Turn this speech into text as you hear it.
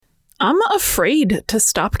I'm afraid to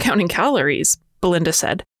stop counting calories, Belinda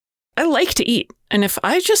said. I like to eat, and if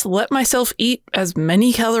I just let myself eat as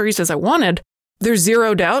many calories as I wanted, there's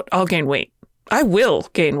zero doubt I'll gain weight. I will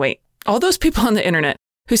gain weight. All those people on the internet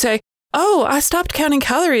who say, oh, I stopped counting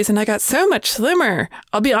calories and I got so much slimmer.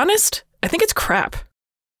 I'll be honest, I think it's crap.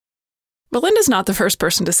 Belinda's not the first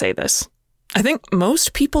person to say this. I think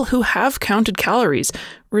most people who have counted calories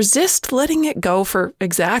resist letting it go for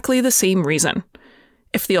exactly the same reason.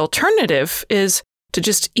 If the alternative is to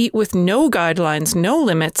just eat with no guidelines, no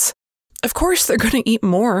limits, of course they're going to eat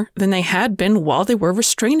more than they had been while they were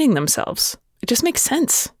restraining themselves. It just makes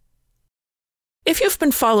sense. If you've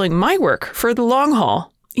been following my work for the long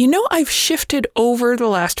haul, you know I've shifted over the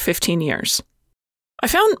last 15 years. I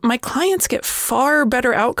found my clients get far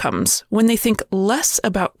better outcomes when they think less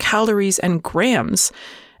about calories and grams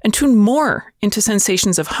and tune more into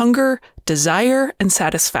sensations of hunger, desire, and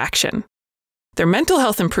satisfaction. Their mental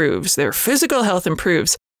health improves, their physical health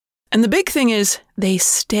improves, and the big thing is they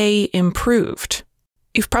stay improved.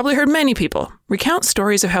 You've probably heard many people recount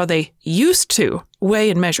stories of how they used to weigh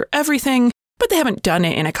and measure everything, but they haven't done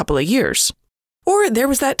it in a couple of years. Or there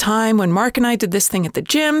was that time when Mark and I did this thing at the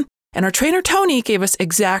gym, and our trainer Tony gave us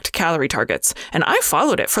exact calorie targets, and I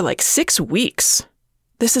followed it for like 6 weeks.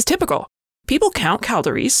 This is typical. People count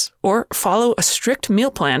calories or follow a strict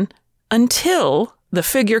meal plan until the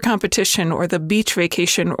figure competition or the beach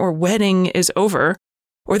vacation or wedding is over,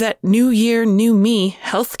 or that new year, new me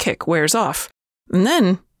health kick wears off, and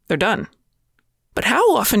then they're done. But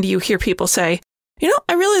how often do you hear people say,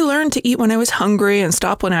 I really learned to eat when I was hungry and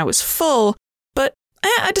stop when I was full, but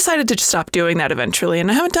I decided to just stop doing that eventually, and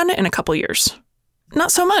I haven't done it in a couple years.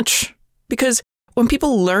 Not so much, because when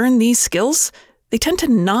people learn these skills, they tend to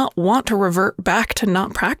not want to revert back to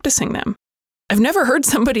not practicing them. I've never heard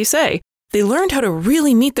somebody say they learned how to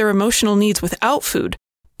really meet their emotional needs without food,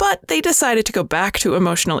 but they decided to go back to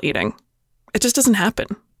emotional eating. It just doesn't happen.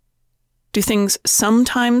 Do things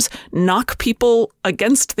sometimes knock people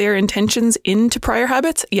against their intentions into prior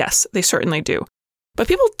habits? Yes, they certainly do. But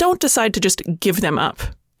people don't decide to just give them up.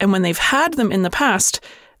 And when they've had them in the past,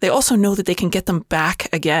 they also know that they can get them back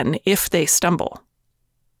again if they stumble.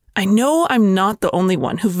 I know I'm not the only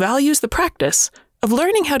one who values the practice of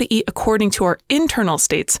learning how to eat according to our internal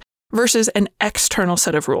states versus an external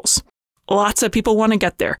set of rules. Lots of people want to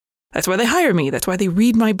get there. That's why they hire me. That's why they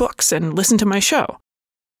read my books and listen to my show.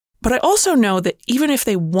 But I also know that even if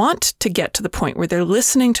they want to get to the point where they're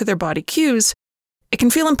listening to their body cues, it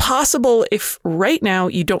can feel impossible if right now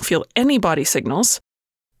you don't feel any body signals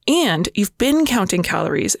and you've been counting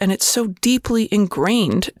calories and it's so deeply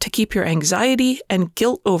ingrained to keep your anxiety and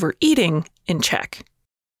guilt over eating in check.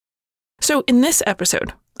 So in this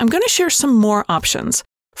episode, I'm going to share some more options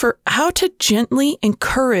for how to gently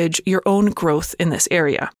encourage your own growth in this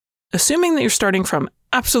area, assuming that you're starting from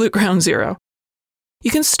absolute ground zero. You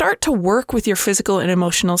can start to work with your physical and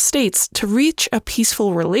emotional states to reach a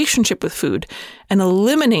peaceful relationship with food and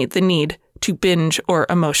eliminate the need to binge or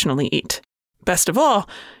emotionally eat. Best of all,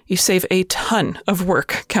 you save a ton of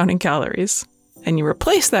work counting calories, and you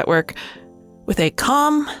replace that work with a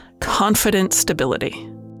calm, confident stability.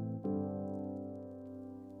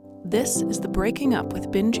 This is the Breaking Up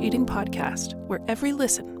with Binge Eating podcast, where every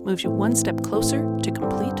listen moves you one step closer to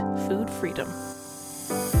complete food freedom.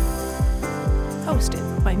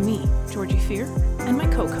 Hosted by me, Georgie Fear, and my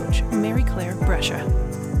co-coach, Mary Claire Brescia.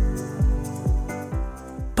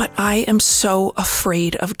 But I am so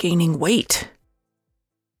afraid of gaining weight.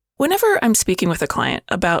 Whenever I'm speaking with a client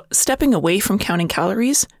about stepping away from counting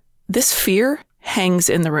calories, this fear hangs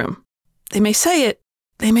in the room. They may say it,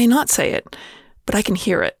 they may not say it, but I can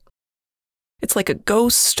hear it. It's like a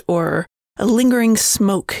ghost or a lingering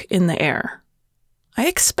smoke in the air. I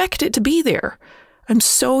expect it to be there. I'm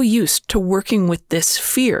so used to working with this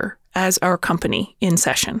fear as our company in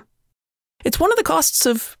session. It's one of the costs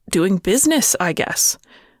of doing business, I guess.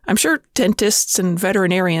 I'm sure dentists and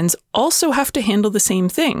veterinarians also have to handle the same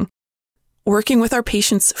thing. Working with our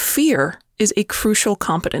patients' fear is a crucial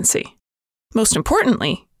competency. Most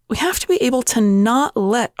importantly, we have to be able to not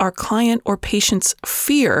let our client or patient's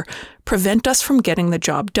fear prevent us from getting the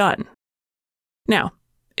job done. Now,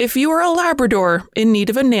 if you are a Labrador in need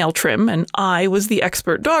of a nail trim and I was the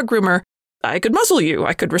expert dog groomer, I could muzzle you,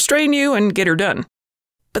 I could restrain you and get her done.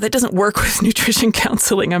 But that doesn't work with nutrition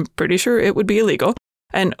counseling. I'm pretty sure it would be illegal.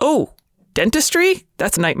 And dentistry?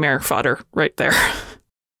 That's nightmare fodder right there.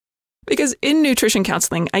 Because in nutrition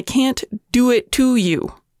counseling, I can't do it to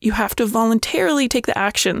you. You have to voluntarily take the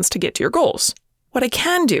actions to get to your goals. What I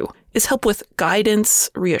can do is help with guidance,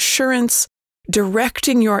 reassurance,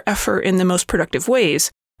 directing your effort in the most productive ways,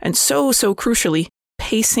 and so crucially,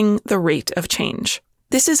 pacing the rate of change.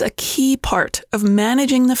 This is a key part of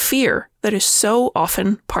managing the fear that is so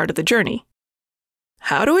often part of the journey.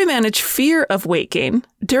 How do we manage fear of weight gain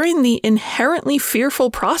during the inherently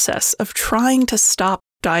fearful process of trying to stop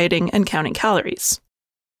dieting and counting calories?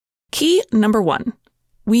 Key number 1,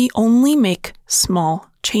 we only make small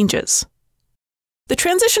changes. The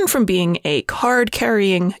transition from being a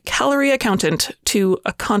card-carrying calorie accountant to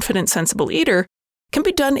a confident, sensible eater can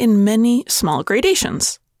be done in many small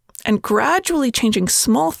gradations, and gradually changing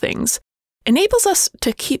small things enables us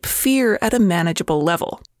to keep fear at a manageable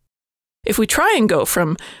level. If we try and go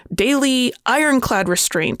from daily ironclad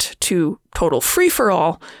restraint to total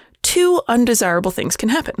free-for-all, 2 undesirable things can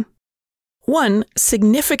happen. 1,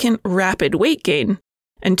 significant rapid weight gain,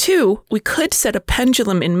 and 2, we could set a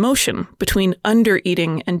pendulum in motion between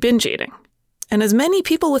under-eating and binge-eating. And as many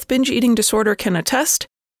people with binge eating disorder can attest,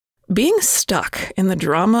 being stuck in the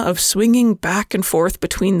drama of swinging back and forth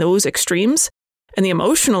between those extremes and the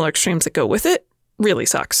emotional extremes that go with it really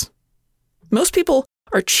sucks. Most people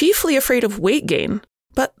are chiefly afraid of weight gain,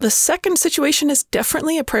 but the second situation is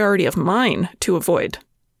definitely a priority of mine to avoid.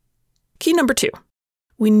 Key number 2,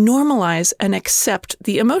 we normalize and accept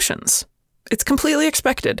the emotions. It's completely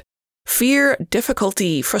expected. Fear,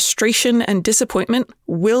 difficulty, frustration, and disappointment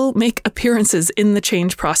will make appearances in the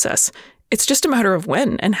change process. It's just a matter of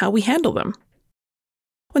when and how we handle them.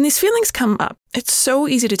 When these feelings come up, it's so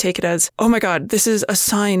easy to take it as, oh my God, this is a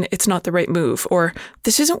sign it's not the right move, or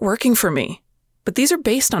this isn't working for me. But these are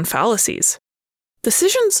based on fallacies.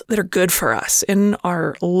 Decisions that are good for us in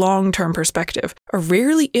our long-term perspective are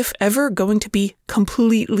rarely, if ever, going to be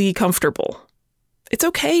completely comfortable. It's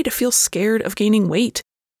okay to feel scared of gaining weight.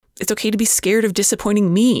 It's okay to be scared of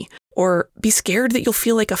disappointing me, or be scared that you'll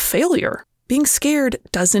feel like a failure. Being scared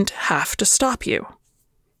doesn't have to stop you.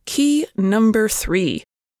 Key number 3,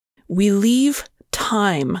 we leave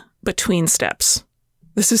time between steps.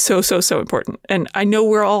 This is so important. And I know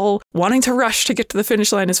we're all wanting to rush to get to the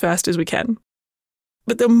finish line as fast as we can.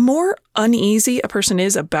 But the more uneasy a person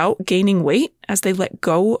is about gaining weight as they let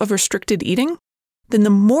go of restricted eating, then the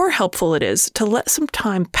more helpful it is to let some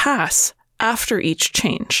time pass after each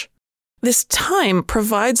change. This time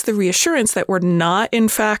provides the reassurance that we're not, in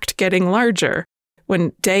fact, getting larger.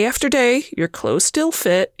 When day after day, your clothes still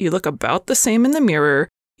fit, you look about the same in the mirror,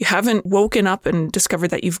 you haven't woken up and discovered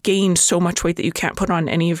that you've gained so much weight that you can't put on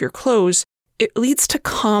any of your clothes, it leads to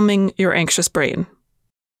calming your anxious brain.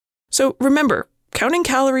 So remember, counting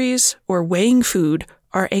calories or weighing food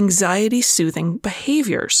are anxiety-soothing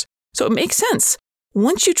behaviors. So it makes sense.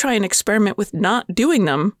 Once you try and experiment with not doing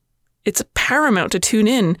them, it's paramount to tune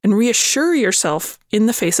in and reassure yourself in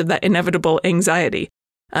the face of that inevitable anxiety.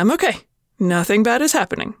 I'm okay. Nothing bad is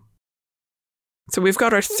happening. So we've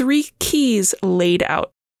got our 3 keys laid out.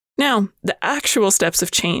 Now, the actual steps of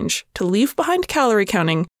change to leave behind calorie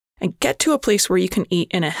counting and get to a place where you can eat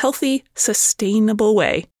in a healthy, sustainable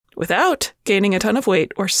way without gaining a ton of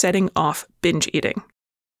weight or setting off binge eating.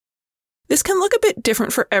 This can look a bit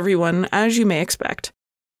different for everyone, as you may expect.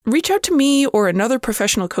 Reach out to me or another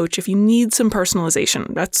professional coach if you need some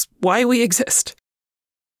personalization. That's why we exist.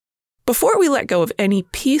 Before we let go of any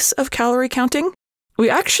piece of calorie counting, we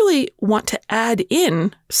actually want to add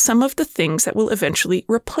in some of the things that will eventually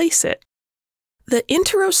replace it. The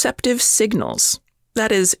interoceptive signals,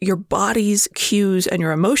 that is, your body's cues and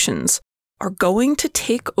your emotions, are going to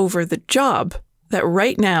take over the job that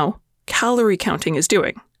right now calorie counting is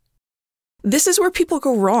doing. This is where people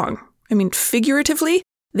go wrong. I mean, figuratively,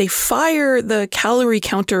 they fire the calorie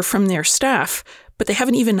counter from their staff, but they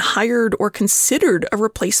haven't even hired or considered a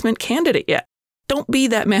replacement candidate yet. Don't be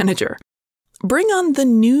that manager. Bring on the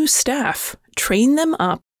new staff, train them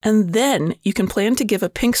up, and then you can plan to give a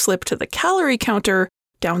pink slip to the calorie counter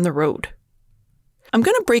down the road. I'm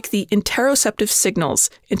going to break the interoceptive signals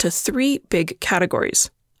into 3 big categories.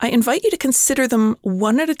 I invite you to consider them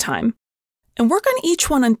one at a time and work on each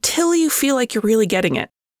one until you feel like you're really getting it.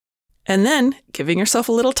 And then giving yourself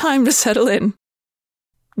a little time to settle in.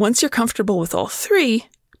 Once you're comfortable with all 3,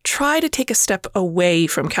 try to take a step away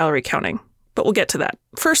from calorie counting. But we'll get to that.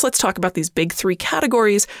 First, let's talk about these big 3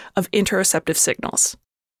 categories of interoceptive signals.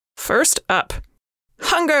 First up,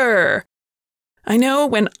 hunger. I know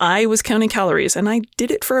when I was counting calories, and I did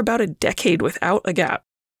it for about a decade without a gap,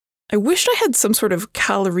 I wished I had some sort of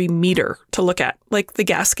calorie meter to look at, like the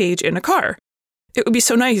gas gauge in a car. It would be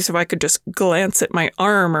so nice if I could just glance at my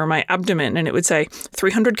arm or my abdomen and it would say,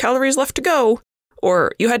 300 calories left to go,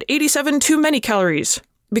 or you had 87 too many calories.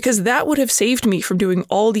 Because that would have saved me from doing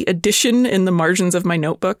all the addition in the margins of my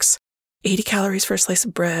notebooks. 80 calories for a slice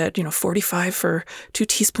of bread, 45 for 2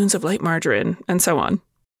 teaspoons of light margarine, and so on.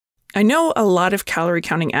 I know a lot of calorie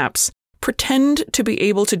counting apps pretend to be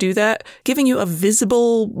able to do that, giving you a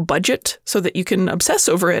visible budget so that you can obsess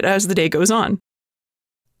over it as the day goes on.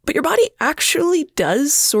 But your body actually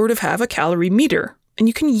does sort of have a calorie meter, and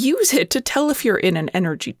you can use it to tell if you're in an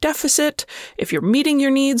energy deficit, if you're meeting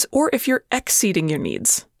your needs, or if you're exceeding your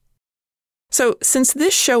needs. So, since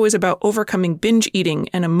this show is about overcoming binge eating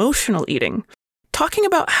and emotional eating, talking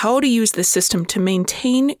about how to use this system to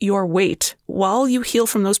maintain your weight while you heal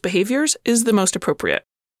from those behaviors is the most appropriate.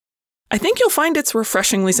 I think you'll find it's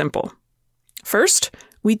refreshingly simple. First,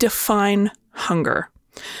 we define hunger.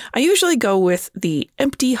 I usually go with the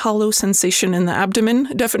empty, hollow sensation in the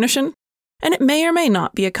abdomen definition, and it may or may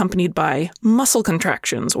not be accompanied by muscle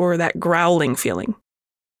contractions or that growling feeling.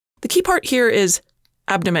 The key part here is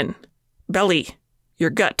abdomen, belly, your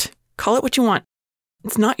gut. Call it what you want.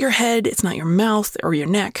 It's not your head, it's not your mouth or your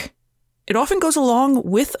neck. It often goes along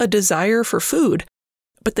with a desire for food,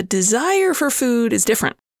 but the desire for food is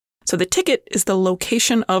different. So the ticket is the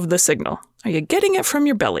location of the signal. Are you getting it from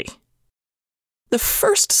your belly? The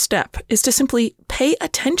first step is to simply pay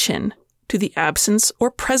attention to the absence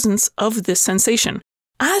or presence of this sensation,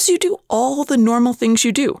 as you do all the normal things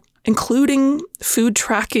you do, including food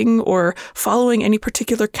tracking or following any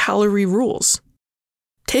particular calorie rules.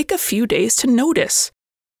 Take a few days to notice.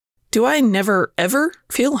 Do I never ever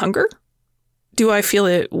feel hunger? Do I feel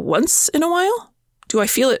it once in a while? Do I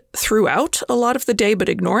feel it throughout a lot of the day but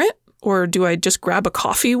ignore it? Or do I just grab a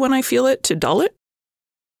coffee when I feel it to dull it?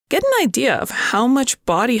 Get an idea of how much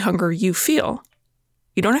body hunger you feel.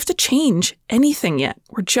 You don't have to change anything yet.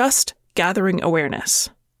 We're just gathering awareness.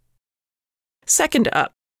 Second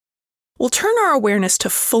up, we'll turn our awareness to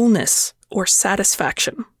fullness or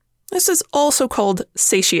satisfaction. This is also called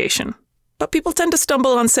satiation, but people tend to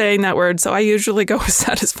stumble on saying that word, so I usually go with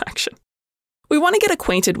satisfaction. We want to get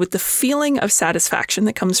acquainted with the feeling of satisfaction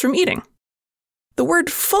that comes from eating. The word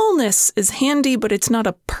fullness is handy, but it's not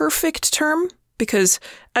a perfect term because,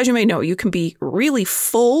 as you may know, you can be really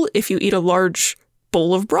full if you eat a large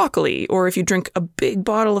bowl of broccoli or if you drink a big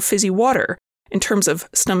bottle of fizzy water. In terms of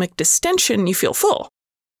stomach distension, you feel full.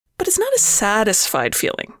 But it's not a satisfied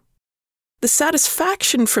feeling. The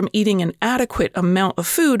satisfaction from eating an adequate amount of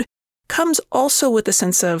food comes also with a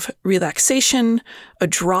sense of relaxation, a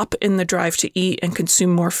drop in the drive to eat and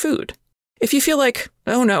consume more food. If you feel like,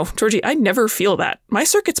 oh no, Georgie, I never feel that. My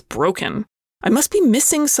circuit's broken. I must be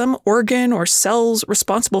missing some organ or cells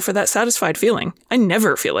responsible for that satisfied feeling. I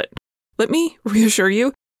never feel it. Let me reassure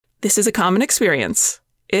you, this is a common experience.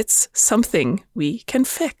 It's something we can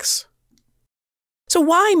fix. So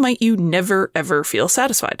why might you never ever feel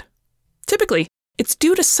satisfied? Typically, it's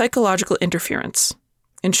due to psychological interference.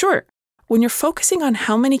 In short, when you're focusing on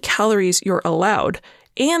how many calories you're allowed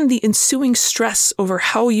and the ensuing stress over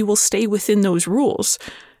how you will stay within those rules,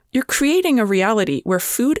 you're creating a reality where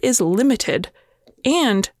food is limited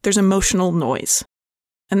and there's emotional noise.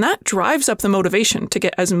 And that drives up the motivation to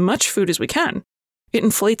get as much food as we can. It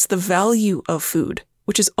inflates the value of food,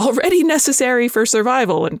 which is already necessary for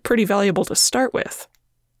survival and pretty valuable to start with.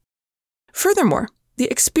 Furthermore, the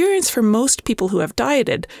experience for most people who have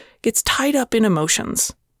dieted gets tied up in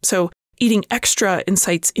emotions. So eating extra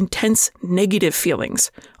incites intense negative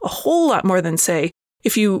feelings, a whole lot more than, say,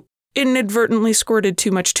 if you inadvertently squirted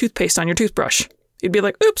too much toothpaste on your toothbrush. You'd be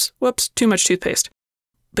like, oops, whoops, too much toothpaste.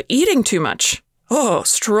 But eating too much,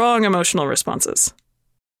 strong emotional responses.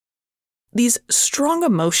 These strong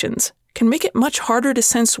emotions can make it much harder to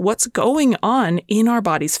sense what's going on in our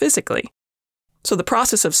bodies physically. So the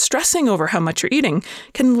process of stressing over how much you're eating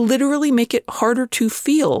can literally make it harder to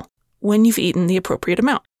feel when you've eaten the appropriate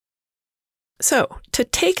amount. So, to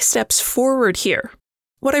take steps forward here,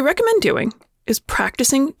 what I recommend doing is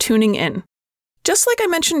practicing tuning in. Just like I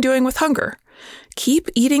mentioned doing with hunger. Keep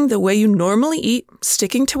eating the way you normally eat,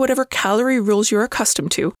 sticking to whatever calorie rules you're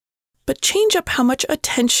accustomed to, but change up how much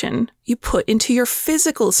attention you put into your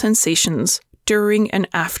physical sensations during and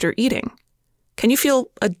after eating. Can you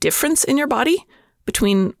feel a difference in your body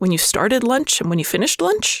between when you started lunch and when you finished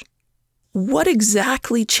lunch? What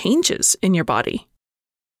exactly changes in your body?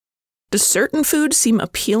 Does certain food seem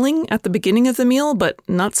appealing at the beginning of the meal, but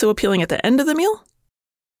not so appealing at the end of the meal?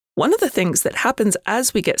 One of the things that happens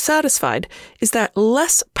as we get satisfied is that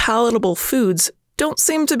less palatable foods don't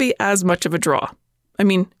seem to be as much of a draw. I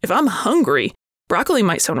mean, if I'm hungry, broccoli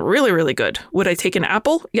might sound really, really good. Would I take an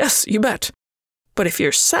apple? Yes, you bet. But if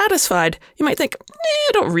you're satisfied, you might think, I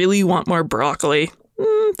don't really want more broccoli.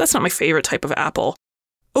 That's not my favorite type of apple.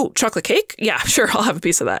 Oh, chocolate cake? Yeah, sure, I'll have a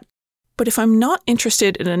piece of that. But if I'm not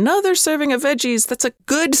interested in another serving of veggies, that's a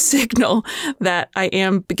good signal that I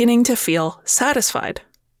am beginning to feel satisfied.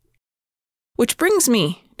 Which brings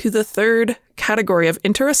me to the third category of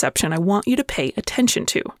interoception I want you to pay attention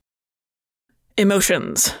to.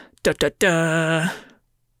 Emotions. Da, da, da.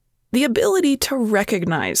 The ability to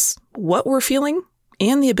recognize what we're feeling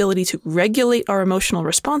and the ability to regulate our emotional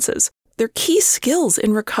responses, they're key skills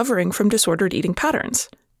in recovering from disordered eating patterns.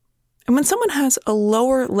 And when someone has a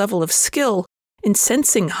lower level of skill in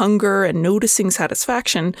sensing hunger and noticing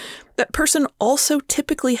satisfaction, that person also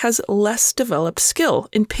typically has less developed skill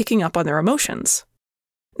in picking up on their emotions.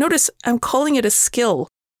 Notice I'm calling it a skill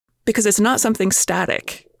because it's not something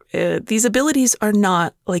static. These abilities are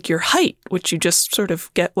not like your height, which you just sort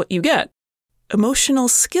of get what you get. Emotional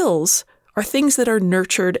skills are things that are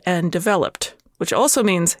nurtured and developed, which also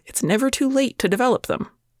means it's never too late to develop them.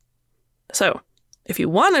 So, if you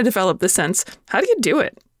want to develop this sense, how do you do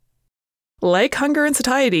it? Like hunger and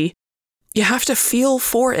satiety, you have to feel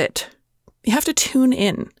for it. You have to tune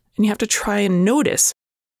in, and you have to try and notice.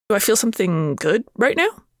 Do I feel something good right now?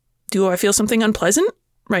 Do I feel something unpleasant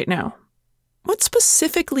right now? What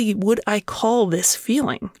specifically would I call this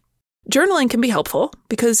feeling? Journaling can be helpful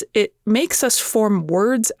because it makes us form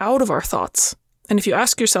words out of our thoughts. And if you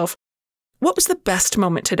ask yourself, what was the best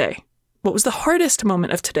moment today? What was the hardest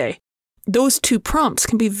moment of today? Those two prompts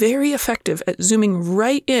can be very effective at zooming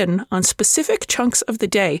right in on specific chunks of the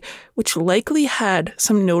day, which likely had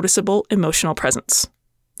some noticeable emotional presence.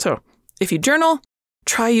 So, if you journal,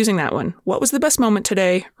 try using that one. What was the best moment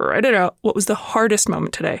today? Write it out. What was the hardest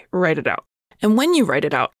moment today? Write it out. And when you write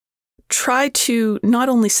it out, try to not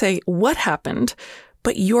only say what happened,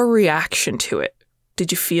 but your reaction to it.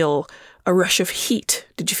 Did you feel a rush of heat?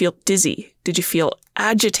 Did you feel dizzy? Did you feel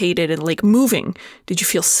agitated and like moving? Did you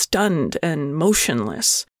feel stunned and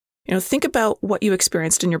motionless? Think about what you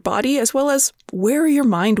experienced in your body as well as where your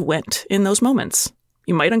mind went in those moments.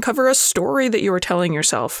 You might uncover a story that you were telling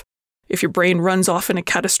yourself. If your brain runs off in a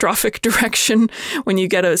catastrophic direction when you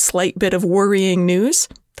get a slight bit of worrying news,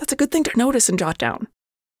 that's a good thing to notice and jot down.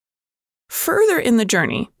 Further in the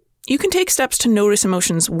journey, you can take steps to notice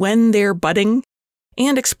emotions when they're budding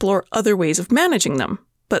and explore other ways of managing them.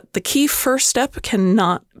 But the key first step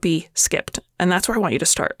cannot be skipped, and that's where I want you to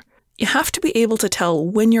start. You have to be able to tell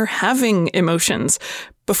when you're having emotions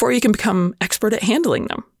before you can become expert at handling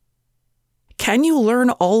them. Can you learn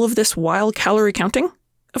all of this while calorie counting?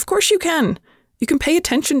 Of course you can. You can pay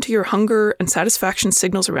attention to your hunger and satisfaction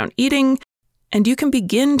signals around eating, and you can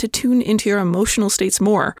begin to tune into your emotional states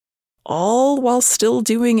more, all while still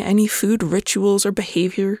doing any food rituals or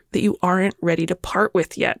behavior that you aren't ready to part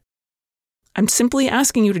with yet. I'm simply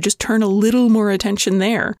asking you to just turn a little more attention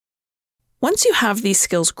there. Once you have these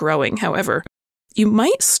skills growing, however, you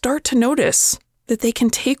might start to notice that they can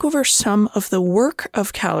take over some of the work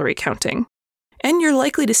of calorie counting. And you're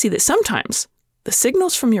likely to see that sometimes the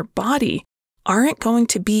signals from your body aren't going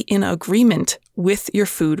to be in agreement with your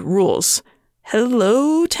food rules.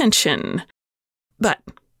 Hello, tension. But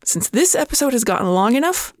since this episode has gotten long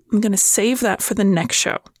enough, I'm going to save that for the next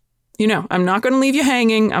show. I'm not going to leave you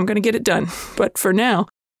hanging. I'm going to get it done. But for now,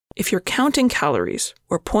 if you're counting calories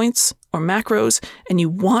or points or macros and you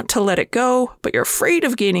want to let it go, but you're afraid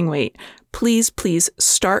of gaining weight, please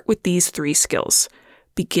start with these 3 skills.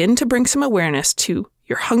 Begin to bring some awareness to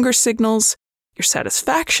your hunger signals, your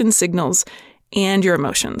satisfaction signals, and your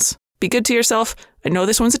emotions. Be good to yourself. I know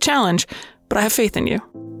this one's a challenge, but I have faith in you.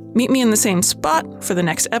 Meet me in the same spot for the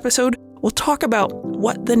next episode. We'll talk about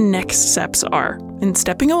what the next steps are in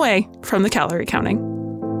stepping away from the calorie counting.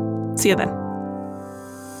 See you then.